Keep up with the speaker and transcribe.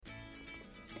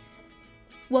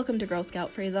Welcome to Girl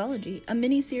Scout Phraseology, a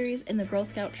mini-series in the Girl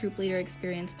Scout Troop Leader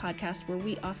Experience podcast where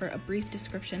we offer a brief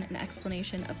description and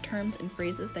explanation of terms and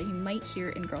phrases that you might hear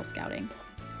in Girl Scouting.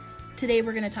 Today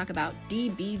we're going to talk about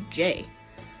DBJ,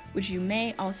 which you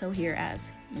may also hear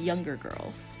as younger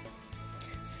girls.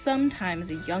 Sometimes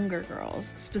younger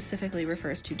girls specifically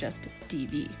refers to just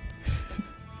DB,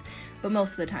 but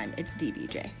most of the time it's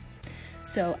DBJ.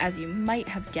 So as you might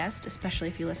have guessed, especially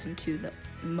if you listened to the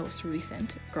most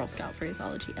recent Girl Scout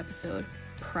Phraseology episode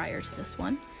prior to this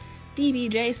one,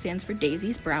 DBJ stands for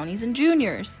Daisies, Brownies, and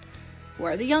Juniors, who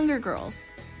are the younger girls.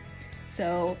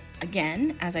 So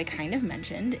again, as I kind of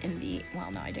mentioned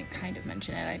I didn't kind of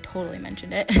mention it, I totally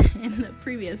mentioned it in the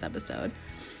previous episode,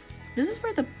 this is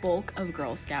where the bulk of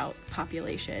Girl Scout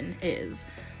population is.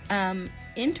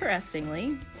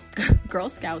 Interestingly, Girl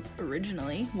Scouts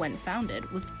originally, when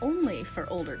founded, was only for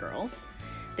older girls.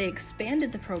 They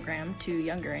expanded the program to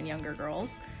younger and younger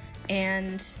girls,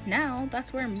 and now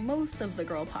that's where most of the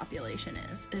girl population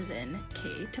is in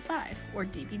K-5, or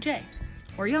DBJ,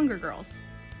 or younger girls.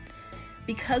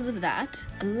 Because of that,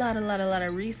 a lot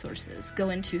of resources go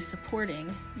into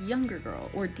supporting younger girl,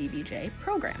 or DBJ,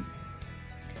 program.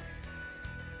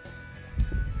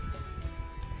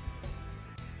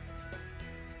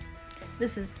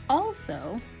 This is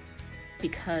also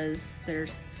because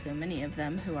there's so many of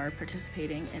them who are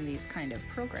participating in these kind of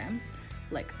programs,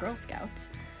 like Girl Scouts.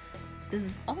 This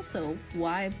is also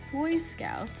why Boy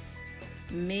Scouts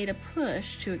made a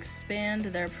push to expand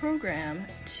their program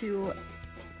to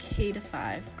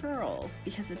K-5 girls,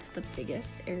 because it's the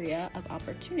biggest area of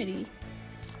opportunity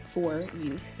for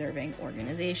youth-serving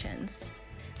organizations.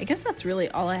 I guess that's really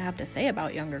all I have to say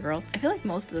about younger girls. I feel like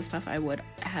most of the stuff I would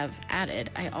have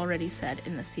added, I already said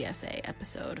in the CSA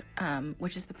episode,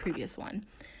 which is the previous one.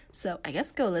 So I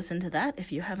guess go listen to that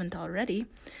if you haven't already.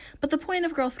 But the point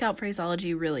of Girl Scout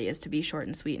Phraseology really is to be short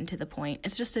and sweet and to the point.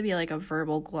 It's just to be like a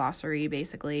verbal glossary,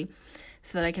 basically,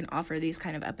 so that I can offer these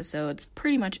kind of episodes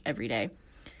pretty much every day.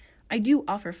 I do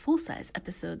offer full-size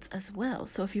episodes as well,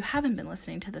 so if you haven't been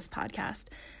listening to this podcast,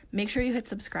 make sure you hit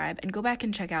subscribe and go back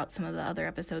and check out some of the other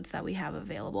episodes that we have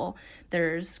available.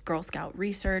 There's Girl Scout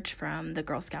research from the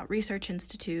Girl Scout Research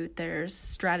Institute. There's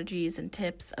strategies and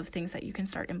tips of things that you can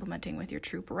start implementing with your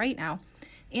troop right now,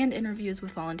 and interviews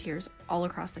with volunteers all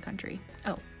across the country.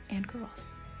 Oh, and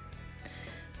girls,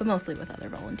 but mostly with other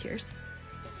volunteers.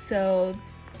 So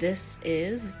this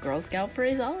is Girl Scout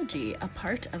Phraseology, a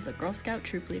part of the Girl Scout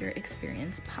Troop Leader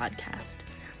Experience podcast.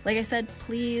 Like I said,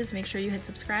 please make sure you hit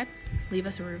subscribe, leave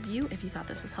us a review if you thought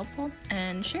this was helpful,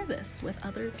 and share this with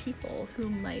other people who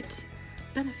might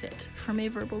benefit from a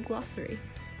verbal glossary.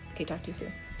 Okay, talk to you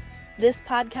soon. This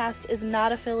podcast is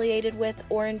not affiliated with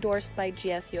or endorsed by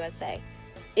GSUSA.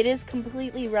 It is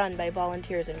completely run by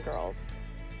volunteers and girls.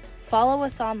 Follow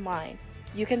us online.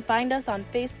 You can find us on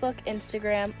Facebook,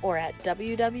 Instagram, or at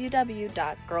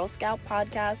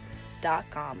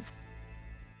www.girlscoutpodcast.com.